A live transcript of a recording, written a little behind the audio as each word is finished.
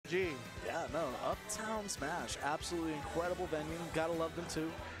no, Uptown Smash, absolutely incredible venue. Gotta love them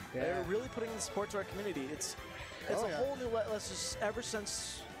too. Yeah. They're really putting in support to our community. It's a whole new let's just ever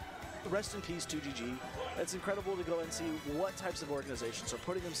since rest in peace 2GG. It's incredible to go and see what types of organizations are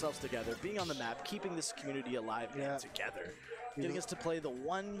putting themselves together, being on the map, keeping this community alive and together. Getting us to play the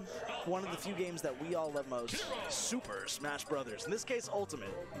one of the few games that we all love most, Super Smash Brothers. In this case,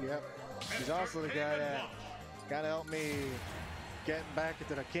 Ultimate. Yep. He's also the guy that gotta help me get back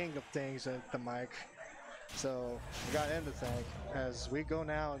into the king of things at the mic. So we got him to thank as we go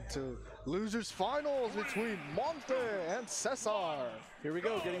now into losers finals between Monte and Cesar. Here we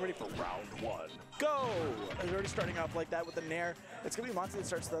go, getting ready for round one. Go! He's already starting off like that with the Nair. It's going to be Monte that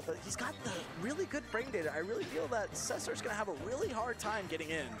starts that, but he's got the really good frame data. I really feel that Cesar's going to have a really hard time getting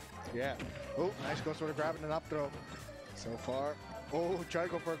in. Yeah. Oh, nice go sort of grabbing an up throw. So far. Oh, tried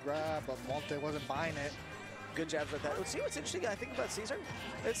to go for a grab, but Monte wasn't buying it. Good jabs like that. See what's interesting, I think, about Cesar?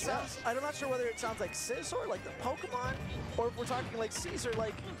 It sounds, I'm not sure whether it sounds like Cesar, like the Pokemon, or if we're talking like Cesar,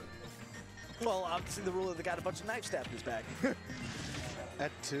 like, well, obviously the rule of the got a bunch of knife stabbed in his back.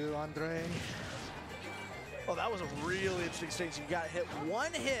 At 2, Andre. Oh, that was a really interesting exchange. You got hit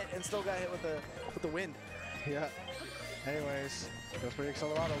one hit and still got hit with the wind. Yeah. Anyways, goes for the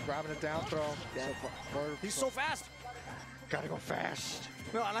Accelerado, grabbing a down throw. Yeah. He's so fast. Gotta go fast.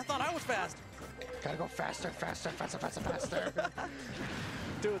 No, and I thought I was fast. Gotta go faster, faster, faster, faster, faster.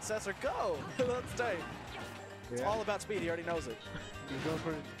 Dude, Cesar, go. Let's stay. It's all about speed. He already knows it. He goes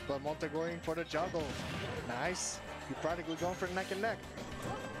for, but Monte going for the juggle. Nice. He's practically going for neck and neck.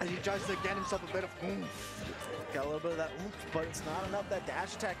 And he tries to get himself a bit of oomph. Got a little bit of that oomph, but it's not enough. That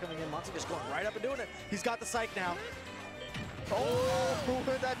dash attack coming in. Monte just going right up and doing it. He's got the psych now. Oh,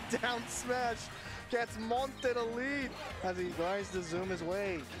 that down smash gets Monte the lead as he tries to zoom his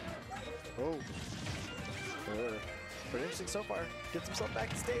way. Oh. Pretty interesting so far. Gets himself back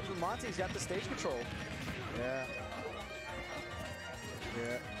to stage with Monte. He's got the stage control. Yeah.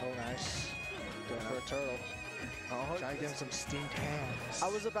 Yeah. Oh, nice. Going for a turtle. Oh, trying to give him some steamed hands. I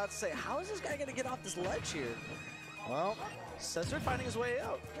was about to say, how is this guy going to get off this ledge here? Well, Cesar finding his way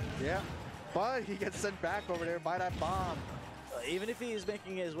out. Yeah. But he gets sent back over there by that bomb. Even if he is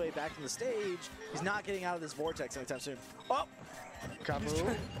making his way back to the stage, he's not getting out of this vortex anytime soon. Oh!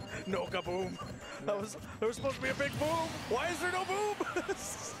 Kaboom. No kaboom. There was supposed to be a big boom. Why is there no boom?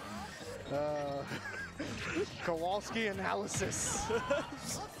 Kowalski analysis.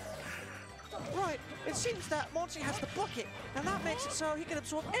 Right, it seems that Monte has the bucket, and that makes it so he can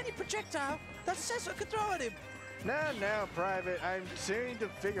absorb any projectile that Cesar could throw at him. Now, Private, I'm starting to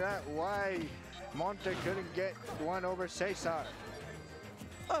figure out why Monte couldn't get one over Cesar.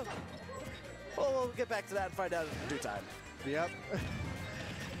 Oh, well, we'll get back to that and find out in due time. Yep.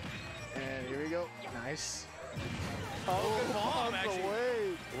 And here we go. Nice. Oh, good bomb, actually.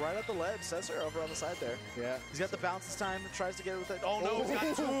 Way. Right at the ledge, Cesar over on the side there. Yeah. He's got the bounce this time, tries to get it with it. Oh, no, he's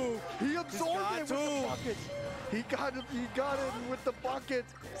got two. He absorbed it with the bucket. He got it with the bucket.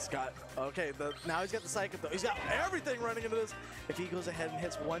 He's got, okay, now he's got the psychic though. He's got everything running into this. If he goes ahead and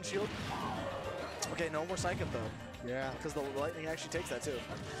hits one shield. Okay, no more psychic though. Yeah. Because the lightning actually takes that too.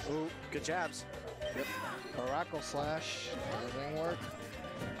 Ooh. Good jabs. Yep. Oracle slash. Everything worked.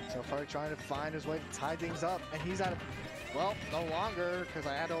 So far trying to find his way to tie things up. And he's out of, well, no longer because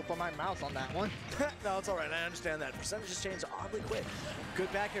I had to open my mouth on that one. No, it's all right. I understand that. Percentages change oddly quick.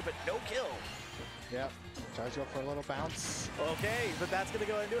 Good back here, but no kill. Yep. Tries to go for a little bounce. Okay, but that's going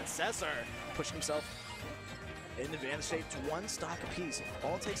to go ahead and do it. Cesar pushing himself in advantage state to one stock apiece.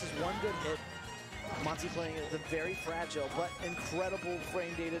 All it takes is one good hit. Monte playing the very fragile but incredible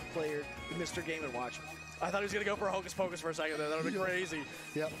frame-dated player, Mr. Game & Watch. I thought he was going to go for a Hocus Pocus for a second there. That would be crazy.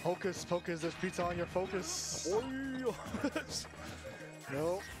 Yep, Hocus Pocus, there's pizza on your focus.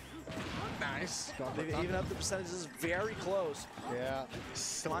 Nope. Nice. Even up the percentages, very close. Yeah.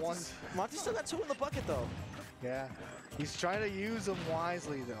 Monte's still got two in the bucket, though. Yeah. He's trying to use them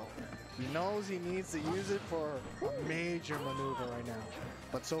wisely, though. He knows he needs to use it for a major maneuver right now.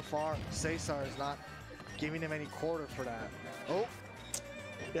 But so far, Cesar is not giving him any quarter for that. Oh.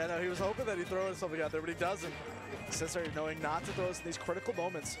 Yeah, no, he was hoping that he'd throw something out there, but he doesn't. Cesar knowing not to throw us in these critical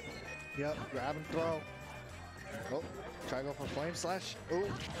moments. Yep, grab and throw. Oh, try to go for flame slash. Oh,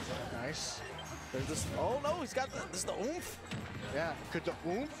 nice. There's this. Oh no, he's got this is the oomph. Yeah, could the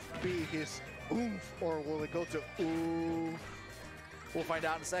oomph be his oomph, or will it go to oomph? We'll find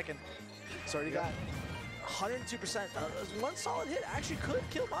out in a second. So already got 102%. One solid hit actually could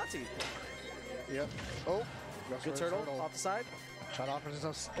kill Monte. Yep. Oh, good turtle off the side. Try to offer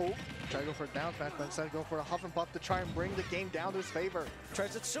himself. Oh, try to go for a down smash, but instead go for a huff and puff to try and bring the game down to his favor.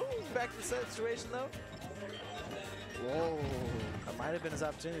 Tries to zoom back to the situation though. Whoa. might have been his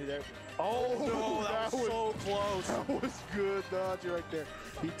opportunity there. Oh, no, that was so close. That was good dodge right there.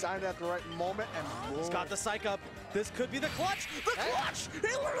 He timed it at the right moment and He's got the psych up. This could be the clutch. The clutch! He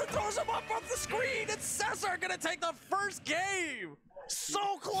literally throws him up off the screen. It's Cesar gonna take the first game.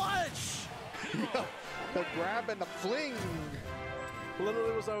 So clutch. The grab and the fling.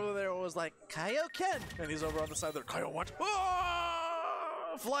 Literally was over there. It was like Kaioken, and he's over on the side there. Kaio, watch.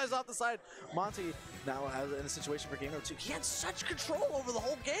 Oh! Flies off the side. Monte now has in a situation for game number 2. He had such control over the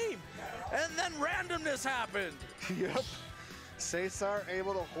whole game, and then randomness happened. Yep. Cesar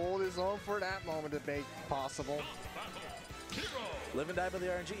able to hold his own for that moment to make possible. Live and die by the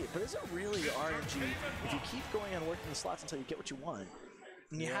RNG, but is it really RNG if you keep going and working the slots until you get what you want?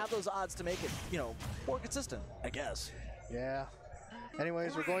 And you have those odds to make it, you know, more consistent, I guess. Yeah.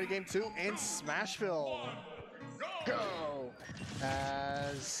 Anyways, we're going to game 2 in Smashville. Go!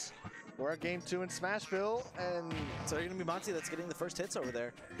 As we're at game 2 in Smashville, and so you're gonna be Monte that's getting the first hits over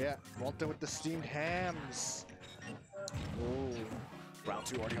there. Yeah, Monte with the steamed hams. Ooh. Round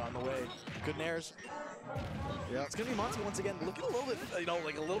 2 already on the way. Good nairs. Yeah, it's gonna be Monte once again, looking a little bit, you know,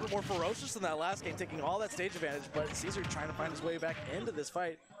 like a little bit more ferocious than that last game, taking all that stage advantage. But Cesar trying to find his way back into this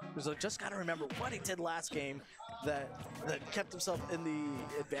fight. So just gotta remember what he did last game that kept himself in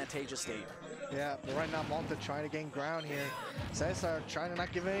the advantageous state. Yeah, but right now Monte trying to gain ground here. Cesar trying to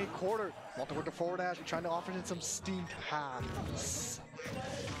not give any quarter. Monte with the forward dash, trying to offer him some steamed hams.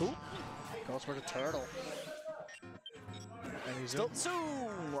 Ooh, goes for the turtle. And he's still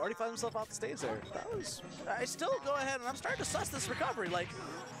soon already found himself off the stage there. That was, I still go ahead and I'm starting to suss this recovery. Like,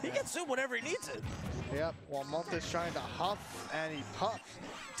 he gets Zoom whenever he needs it. Yep, while Monte's trying to huff and he puffs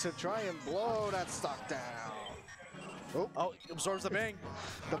to try and blow that stock down. Oh, he absorbs the bang.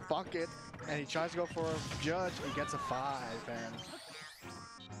 The bucket, and he tries to go for a judge. He gets a 5, and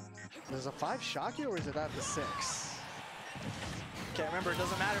does a 5 shock you, or is it at the 6? Can't remember. It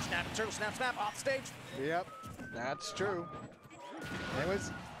doesn't matter. Snap, turtle, snap, snap, off stage. Yep, that's true.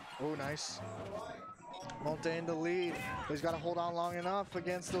 Anyways, oh, nice. Monte in the lead. He's got to hold on long enough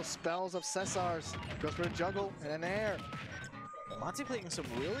against those spells of Cesar's. Goes for a juggle and an air. Monte playing some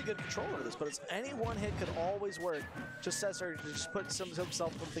really good control over this, but it's any one hit could always work. Just Cesar just put himself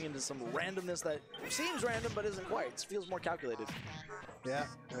something into some randomness that seems random but isn't quite. It feels more calculated. Yeah,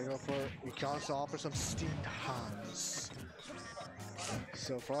 gonna go for it. We can also offer some steamed Hans.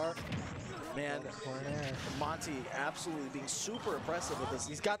 So far, man, Monte absolutely being super impressive with this.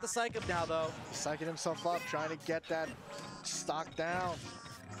 He's got the psych up now, though. He's psyching himself up, trying to get that stock down.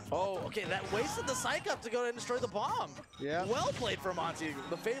 Oh, okay, that wasted the psych up to go and destroy the bomb. Yeah. Well played for Monte.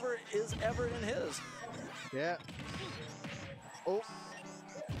 The favor is ever in his. Yeah. Oh.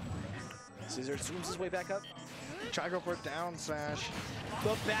 Cesar zooms his way back up. Try to go for a down smash.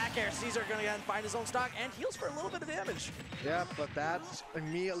 The back air. Cesar gonna go and find his own stock and heals for a little bit of damage. Yeah, but that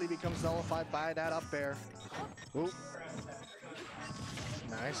immediately becomes nullified by that up air. Ooh.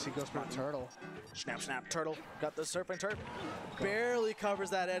 Nice, he goes for a turtle. Snap, snap, turtle. Got the surfing turtle. Barely covers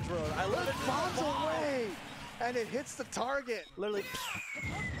that edge road. I love it. Bombs away, and it hits the target. Literally.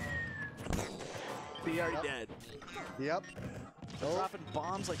 Be already dead. Yep. Dropping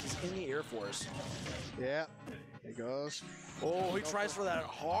bombs like he's in the Air Force. Yeah. He goes. Oh, he tries for that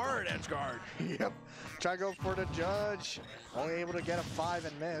hard edge guard. Yep. Try to go for the judge. Only able to get a 5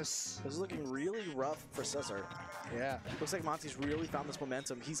 and miss. This is looking really rough for Cesar. Yeah. Looks like Monte's really found this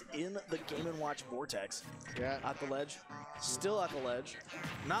momentum. He's in the Game & Watch vortex. Yeah. At the ledge. Still at the ledge.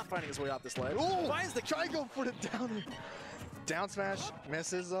 Not finding his way off this ledge. Ooh, finds the try to go for the down. Down smash.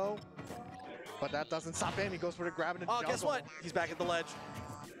 Misses though. But that doesn't stop him. He goes for the grab and the juggle. Guess what? He's back at the ledge.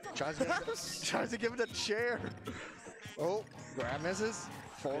 Tries to give it a chair. Oh, grab misses.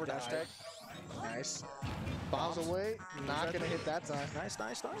 Forward hashtag. Nice. Bombs away. Not gonna hit that time. Nice,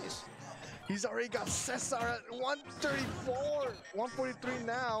 nice, nice. He's already got Cesar at 134. 143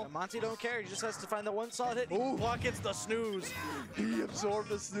 now. And Monte don't care. He just has to find the one solid hit. He buckets the snooze. He absorbed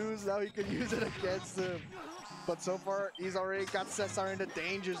the snooze. Now he can use it against him. But so far, he's already got Cesar in the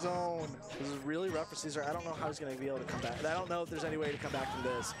danger zone. This is really rough for Cesar. I don't know how he's going to be able to come back. I don't know if there's any way to come back from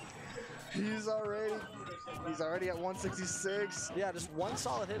this. He's already at 166. Yeah, just one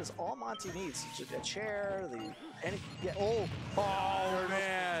solid hit is all Monte needs. Just a chair, yeah. Oh,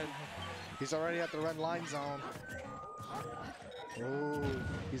 man. He's already at the red line zone. Oh,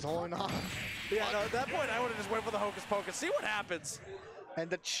 he's holding on. Yeah, no, at that point, I would have just went for the hocus pocus. See what happens. And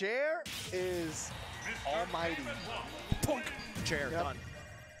the chair is almighty. Punk. Chair, done.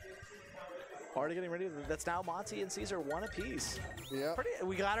 Already getting ready. That's now Monte and Cesar one apiece. Yeah.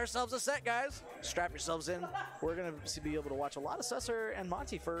 We got ourselves a set, guys. Strap yourselves in. We're going to be able to watch a lot of Cesar and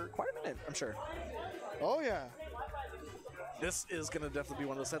Monte for quite a minute, I'm sure. Oh, yeah. this is going to definitely be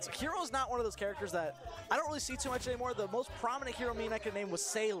one of those sets. Hero's not one of those characters that I don't really see too much anymore. The most prominent hero meme I could name was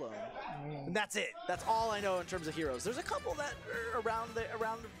Salem. And that's it. That's all I know in terms of heroes. There's a couple that are around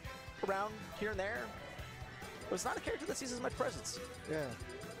here and there. But it's not a character that sees as much presence. Yeah.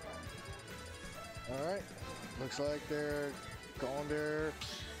 All right. Looks like they're going their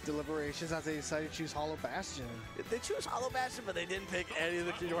deliberations as they decide to choose Hollow Bastion. They choose Hollow Bastion, but they didn't pick any of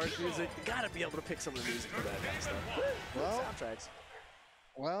the Kingdom Hearts music. You gotta be able to pick some of the music for that kind of stuff. Well, soundtracks.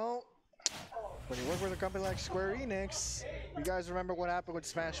 Well, when you work with a company like Square Enix, you guys remember what happened with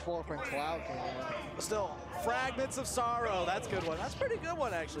Smash 4 when Cloud came out. Still, Fragments of Sorrow. That's a good one. That's a pretty good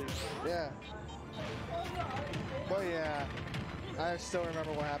one, actually. Yeah. But yeah, I still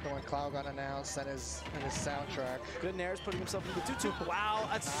remember what happened when Cloud got announced and his soundtrack. Good Nair's putting himself in the 2-2. Wow,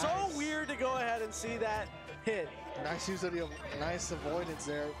 that's Nice. so weird to go ahead and see that hit. Nice use of the nice avoidance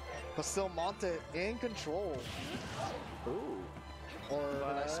there, but still Monte in control. Ooh. Or did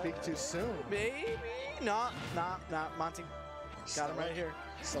I speak too soon? Maybe. Not. Monte. Got him right here.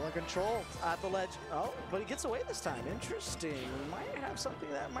 Still in control. At the ledge. Oh, but he gets away this time. Interesting. We might have something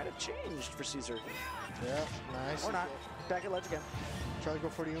that might have changed for Cesar. Yeah, nice. Or not. Back at ledge again. Try to go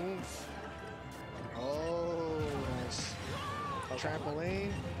for the oomph. Oh, nice.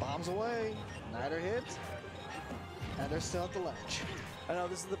 Trampoline, bombs away. Neither hit. And they're still at the ledge. I know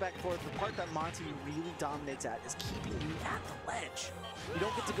this is the back and forth. The part that Monte really dominates at is keeping you at the ledge. You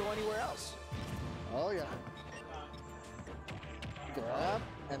don't get to go anywhere else. Oh, yeah. Grab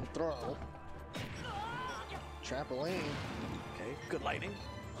and throw. Trampoline. Okay, good lightning.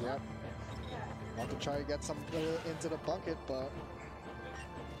 Yep. Want to try to get some into the bucket, but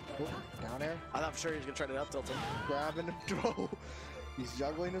down air. I thought for sure he was going to try to up tilt him. Grab and throw. He's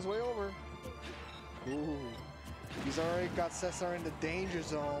juggling his way over. Ooh. He's already got Cesar in the danger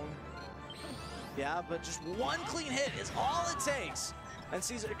zone. Yeah, but just one clean hit is all it takes. And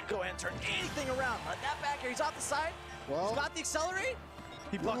Cesar could go ahead and turn anything around. Like that back here, he's off the side. Well, He's got the accelerate.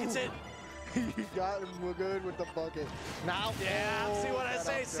 He buckets it. He got him good with the bucket. Now, Yeah, see what I that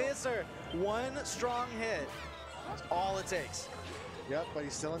say, up tilt. Cesar. One strong hit. That's all it takes. Yep, but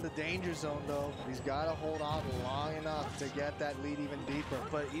he's still in the danger zone, though. He's got to hold on long enough to get that lead even deeper.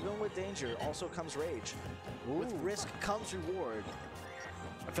 But even with danger, also comes rage. With Ooh. risk comes reward.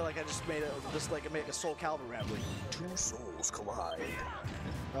 I feel like I just made a Soul Calvin rambling. Two souls collide.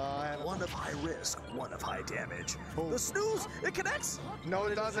 And One of high risk, one of high damage. Oh. The snooze, it connects. no,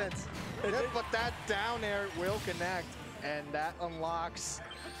 it doesn't. Yep, but that down air will connect, and that unlocks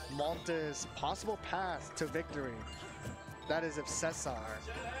Monte's possible path to victory. That is if Cesar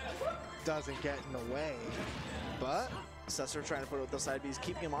doesn't get in the way. But, Cesar trying to put it with those side Bs,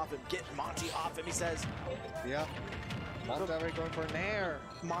 keeping him off him, getting Monte off him, he says. yep. Monte already going for an air.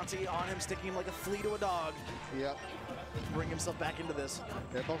 Monte on him, sticking him like a flea to a dog. Yep. Bring himself back into this.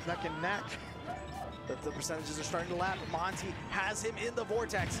 They're both neck and neck. The percentages are starting to lap. Monte has him in the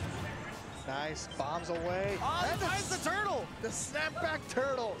vortex. Nice. Bombs away. Oh, And he finds the turtle. the snapback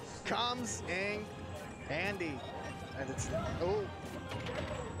turtle comes in handy. And it's, oh.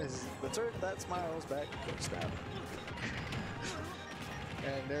 The turtle that smiles back. Good snap.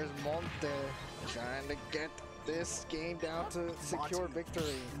 And there's Monte trying to get this game down to secure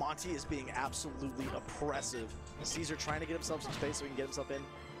victory. Monte is being absolutely oppressive. Cesar trying to get himself some space so he can get himself in.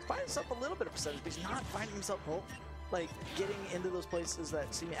 He's finding himself a little bit of percentage, but he's not finding himself like getting into those places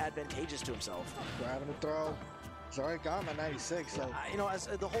that seem advantageous to himself. Grabbing the throw. He's already got him at 96, so. You know, as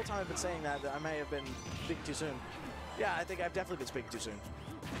the whole time I've been saying that I may have been speaking too soon. Yeah, I think I've definitely been speaking too soon.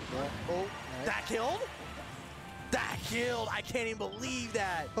 Yeah. Oh, nice. That killed? That killed! I can't even believe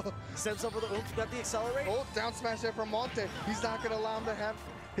that! Sends up with the oomph, got the accelerate. Oh, down smash there from Monte. He's not going to allow him to have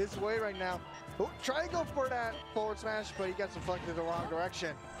his way right now. Oh, try to go for that forward smash, but he gets deflected the wrong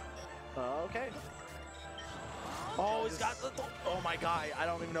direction. Okay. Oh, he's got the. Oh my god, I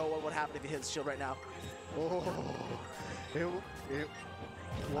don't even know what would happen if he hits shield right now. Oh, I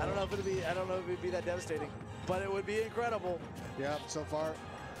don't know if it'd be that devastating, but it would be incredible. Yep, so far.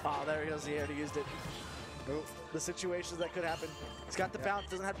 Oh, there he goes. He already used it. Oh, The situations that could happen. He's got the bounce.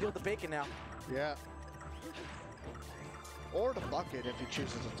 Doesn't have to deal with the bacon now. yeah. Or the bucket if he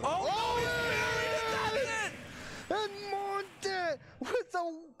chooses to throw. Oh, yeah! And Monte with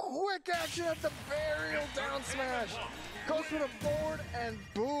a quick action at the burial down smash. Goes for the forward and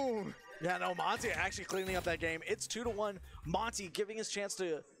boom. Yeah, no, Monte actually cleaning up that game. It's 2-1. Monte giving his chance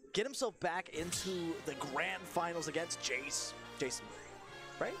to get himself back into the grand finals against Jason.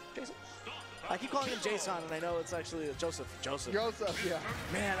 Right? Jason? I keep calling him Jason, and I know it's actually Joseph. Joseph, yeah.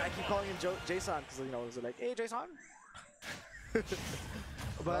 Man, I keep calling him Jason because, you know, is it like, hey, Jason?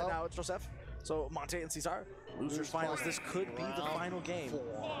 But Well. now it's Joseph. So Monte and Cesar Losers finals. This could be the final game.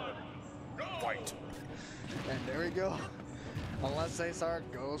 Fight. And there we go. Unless Cesar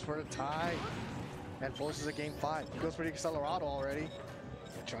goes for the tie and forces a game 5. He goes for the Accelerado already.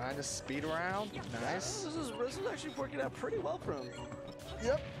 Trying to speed around. Nice. This is actually working out pretty well for him.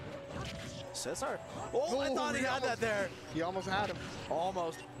 Yep. Cesar. Oh, I thought he had that there. He almost had him.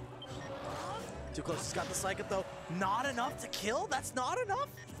 Almost. Too close. He's got the psychic though. Not enough to kill? That's not enough?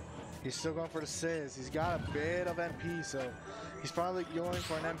 He's still going for the Ciz. He's got a bit of MP, so he's probably going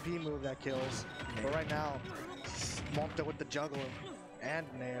for an MP move that kills. But right now, Monte with the juggler and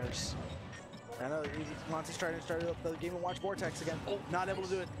nairs. I know Monte's trying to start up the Game & Watch Vortex again. Oh, not able to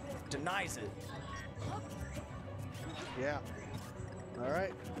do it. Denies it. Yeah. All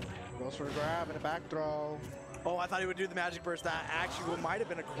right. Goes for a grab and a back throw. Oh, I thought he would do the magic burst. That actually might have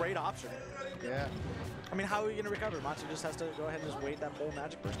been a great option. Yeah. I mean, how are we going to recover? Monte just has to go ahead and just wait that whole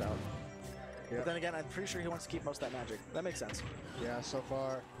magic burst out. Yeah. But then again, I'm pretty sure he wants to keep most of that magic. That makes sense. Yeah, so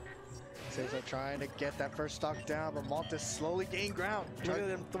far, Cesar trying to get that first stock down, but Monte slowly gained ground. Look at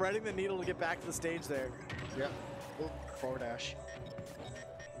him threading the needle to get back to the stage there. Yeah. Ooh, forward dash.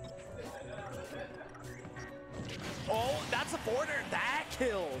 Oh, that's a border. That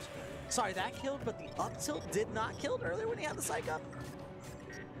killed. Sorry, that killed, but the up tilt did not kill earlier when he had the psych up.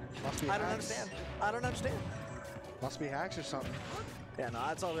 Must be I don't hacks. understand. I don't understand. Must be hacks or something. Yeah, no,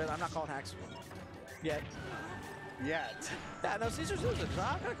 that's all good. I'm not calling hacks. Yet. Yet. Yeah, no, Cesar's losing. So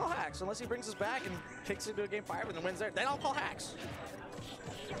I'm not going to call hacks unless he brings us back and kicks into a game 5 and then wins there. Then I'll call hacks.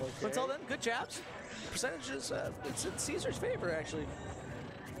 Okay. But until then, good jabs. Percentages, it's in Cesar's favor, actually.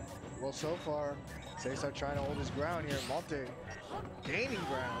 Well, so far, Cesar trying to hold his ground here. Monte gaining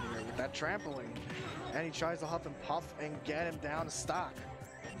ground here with that trampoline. And he tries to huff and puff and get him down to stock.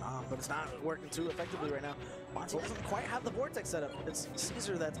 But it's not working too effectively right now. Monte doesn't quite have the vortex set up. It's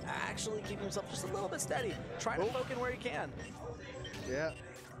Cesar that's actually keeping himself just a little bit steady, trying to poke in where he can. Yeah.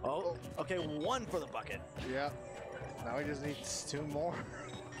 Oh, okay, 1 for the bucket. Yeah. Now he just needs 2 more.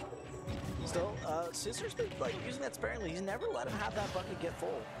 Still, Cesar's been like using that sparingly. He's never let him have that bucket get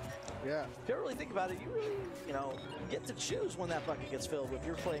full. Yeah. If you ever really think about it, you really, get to choose when that bucket gets filled if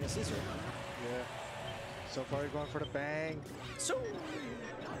you're playing a Cesar. Yeah. So far, he's going for the bang. So,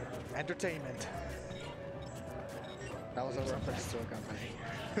 Entertainment. That was a reference to a company.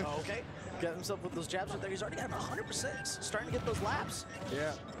 okay. Got himself with those jabs right there. He's already got him 100%. Starting to get those laps.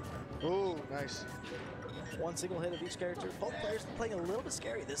 Yeah. Ooh, nice. 1 single hit of each character. Both players playing a little bit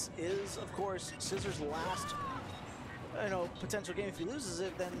scary. This is, of course, Cesar's last, potential game. If he loses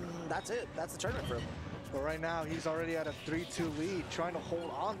it, then that's it. That's the tournament for him. But right now, he's already at a 3-2 lead, trying to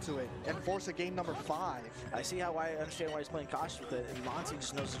hold on to it and force a game number 5. I understand why he's playing cautious with it, and Monte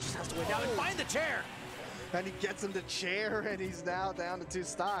just knows he just has to wait down and find the chair. And he gets him the chair, and he's now down to 2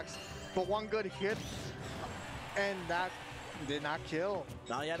 stocks. But 1 good hit, and that did not kill.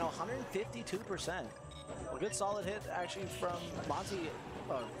 No, 152%. A good solid hit, actually, from Monte,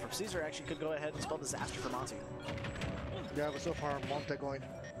 from Cesar, actually could go ahead and spell disaster for Monte. Yeah, but so far, Monte going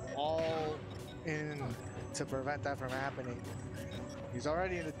all in to prevent that from happening. He's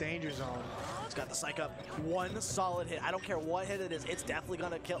already in the danger zone. He's got the psych up. 1 solid hit. I don't care what hit it is. It's definitely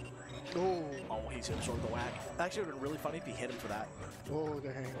going to kill. Ooh. Oh, he's hit him short of the whack. Actually, it would have been really funny if he hit him for that. Oh,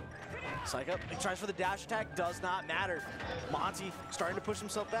 dang. Psych up. He tries for the dash attack. Does not matter. Monte starting to push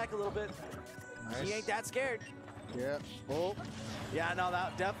himself back a little bit. Nice. He ain't that scared. Yeah. Oh. Yeah, no,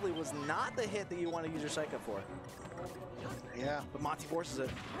 that definitely was not the hit that you want to use your psych up for. Yeah. But Monte forces it.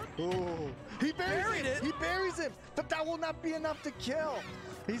 Ooh. He Buried it. He buries him. But that will not be enough to kill.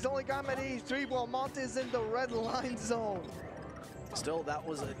 He's only got him at 83 while Monte is in the red line zone. Still, that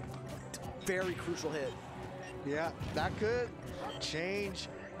was a very crucial hit. Yeah, that could change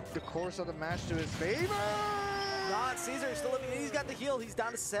the course of the match to his favor. Not Cesar, still living. He's got the heal. He's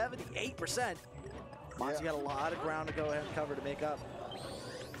down to 78%. Monte got a lot of ground to go ahead and cover to make up.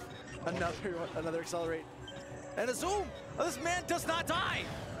 Another accelerate. And a zoom. Oh, this man does not die.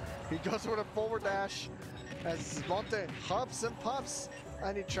 He goes for the forward dash as Monte huffs and puffs,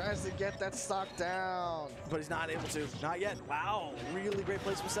 and he tries to get that stock down. But he's not able to. Not yet. Wow. Really great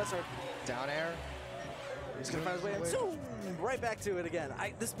place from Cesar. Down air. He's going to find his way and zoom. Right back to it again.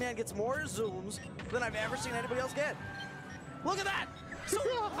 This man gets more zooms than I've ever seen anybody else get. Look at that.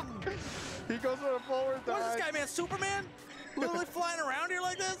 He goes for a forward dash. What is this guy, man? Superman? Literally flying around here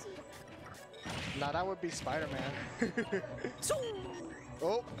like this? Nah, that would be Spider-Man. Zoom.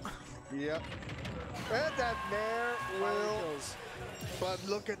 Oh, yep. And that Nair will. But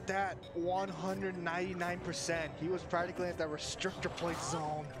look at that, 199%. He was practically at that restrictor plate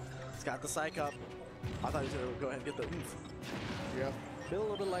zone. He's got the psych up. I thought he was going to go ahead and get the oof. Yep. Feel a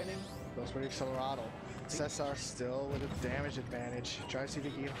little bit of lightning. Goes for the Accelerado. Monte. Cesar still with a damage advantage. Try to see if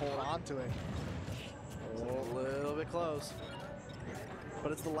he can hold on to it. A little bit close.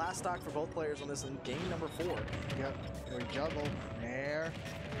 But it's the last stock for both players on this in game number 4. Yep, we juggle. There.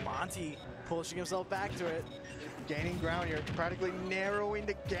 Monte pushing himself back to it. Gaining ground here, practically narrowing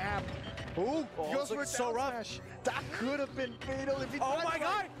the gap. Ooh, goes for so rough. smash. That could have been fatal if he Oh died my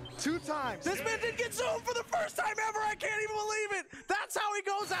God! 2 times. This man didn't get zoomed for the first time ever. I can't even believe it. That's how he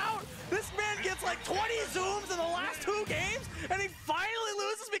goes out. This man gets like 20 zooms in the last 2 games, and he finally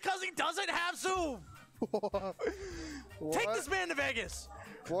loses because he doesn't have zoom. Take this man to Vegas.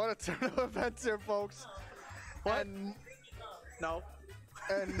 What a turn of events here, folks. What? And No.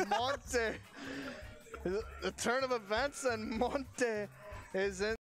 Monte, the turn of events, and Monte is in.